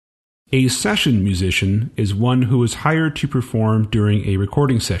A session musician is one who is hired to perform during a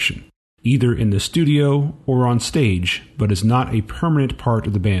recording session, either in the studio or on stage, but is not a permanent part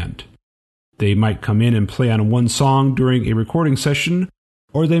of the band. They might come in and play on one song during a recording session,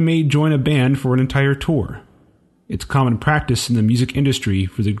 or they may join a band for an entire tour. It's common practice in the music industry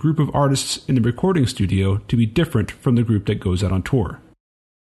for the group of artists in the recording studio to be different from the group that goes out on tour.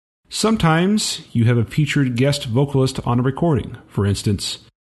 Sometimes you have a featured guest vocalist on a recording, for instance,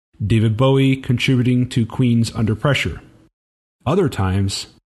 David Bowie contributing to Queen's Under Pressure. Other times,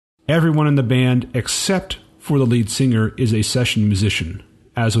 everyone in the band except for the lead singer is a session musician,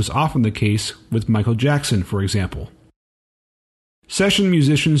 as was often the case with Michael Jackson, for example. Session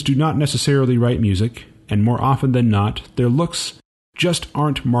musicians do not necessarily write music, and more often than not, their looks just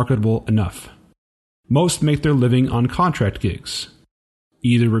aren't marketable enough. Most make their living on contract gigs,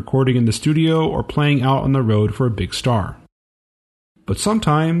 either recording in the studio or playing out on the road for a big star. But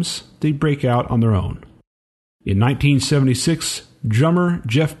sometimes they break out on their own. In 1976, drummer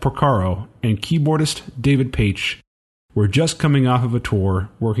Jeff Porcaro and keyboardist David Paich were just coming off of a tour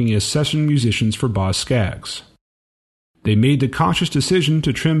working as session musicians for Boz Scaggs. They made the conscious decision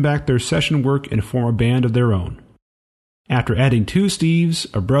to trim back their session work and form a band of their own. After adding 2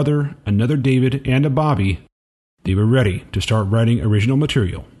 Steves, a brother, another David, and a Bobby, they were ready to start writing original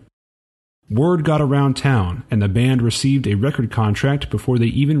material. Word got around town, and the band received a record contract before they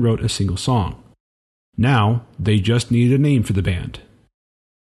even wrote a single song. Now, they just needed a name for the band.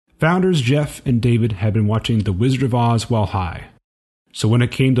 Founders Jeff and David had been watching The Wizard of Oz while high, so when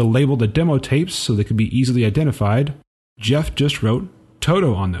it came to label the demo tapes so they could be easily identified, Jeff just wrote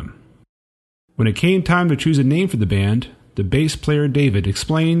Toto on them. When it came time to choose a name for the band, the bass player David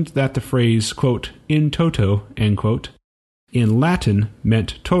explained that the phrase, quote, in toto, end quote, in Latin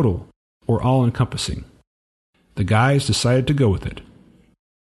meant total, or all-encompassing. The guys decided to go with it.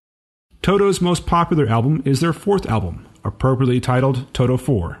 Toto's most popular album is their 4th album, appropriately titled Toto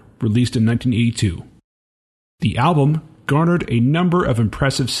 4, released in 1982. The album garnered a number of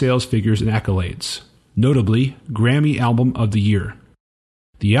impressive sales figures and accolades, notably Grammy Album of the Year.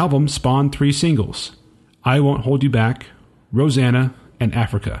 The album spawned 3 singles, I Won't Hold You Back, Rosanna, and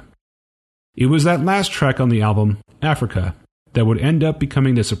Africa. It was that last track on the album, Africa, that would end up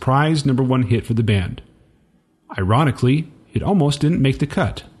becoming the surprise #1 hit for the band. Ironically, it almost didn't make the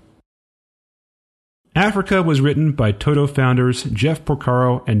cut. Africa was written by Toto founders Jeff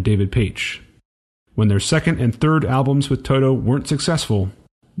Porcaro and David Paich. When their 2nd and 3rd albums with Toto weren't successful,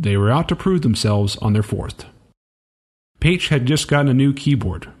 they were out to prove themselves on their 4th. Paich had just gotten a new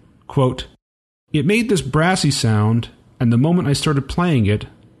keyboard. Quote, it made this brassy sound, and the moment I started playing it,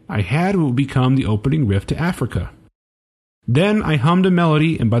 I had what would become the opening riff to Africa. Then I hummed a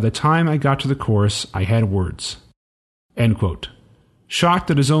melody, and by the time I got to the chorus, I had words. End quote.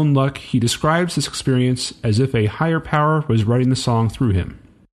 Shocked at his own luck, he describes this experience as if a higher power was writing the song through him.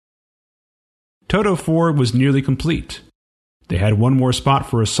 Toto 4 was nearly complete. They had one more spot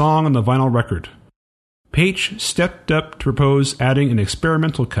for a song on the vinyl record. Paich stepped up to propose adding an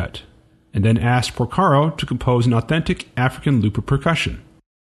experimental cut, and then asked Porcaro to compose an authentic African looper percussion.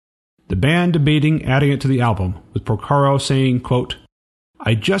 The band debating adding it to the album, with Porcaro saying, quote,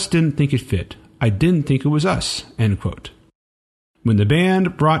 I just didn't think it fit. I didn't think it was us, end quote. When the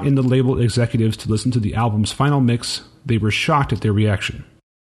band brought in the label executives to listen to the album's final mix, they were shocked at their reaction.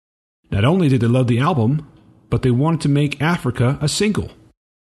 Not only did they love the album, but they wanted to make Africa a single.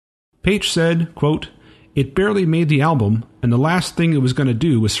 Paich said, quote, it barely made the album, and the last thing it was going to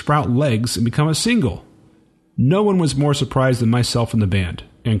do was sprout legs and become a single. No one was more surprised than myself and the band,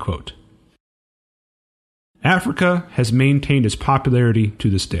 end quote. Africa has maintained its popularity to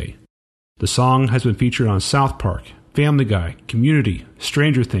this day. The song has been featured on South Park, Family Guy, Community,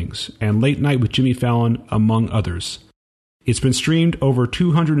 Stranger Things, and Late Night with Jimmy Fallon, among others. It's been streamed over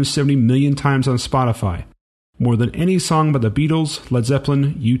 270 million times on Spotify, more than any song by the Beatles, Led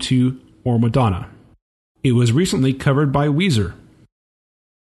Zeppelin, U2, or Madonna. It was recently covered by Weezer.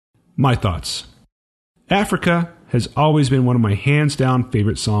 My thoughts. Africa has always been one of my hands-down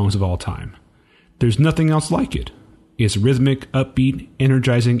favorite songs of all time. There's nothing else like it. It's rhythmic, upbeat,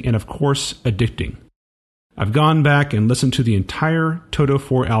 energizing, and of course, addicting. I've gone back and listened to the entire Toto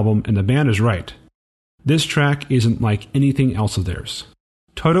 4 album, and the band is right. This track isn't like anything else of theirs.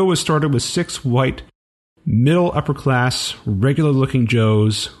 Toto was started with 6 white, middle-upper-class, regular-looking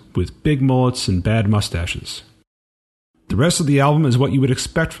Joes with big mullets and bad mustaches. The rest of the album is what you would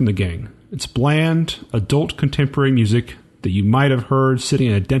expect from the gang. It's bland, adult contemporary music that you might have heard sitting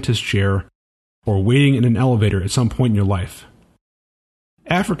in a dentist chair or waiting in an elevator at some point in your life.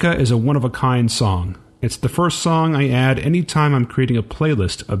 Africa is a one-of-a-kind song, It's the first song I add anytime I'm creating a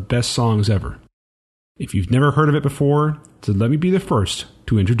playlist of best songs ever. If you've never heard of it before, then let me be the first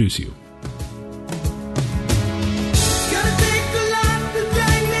to introduce you.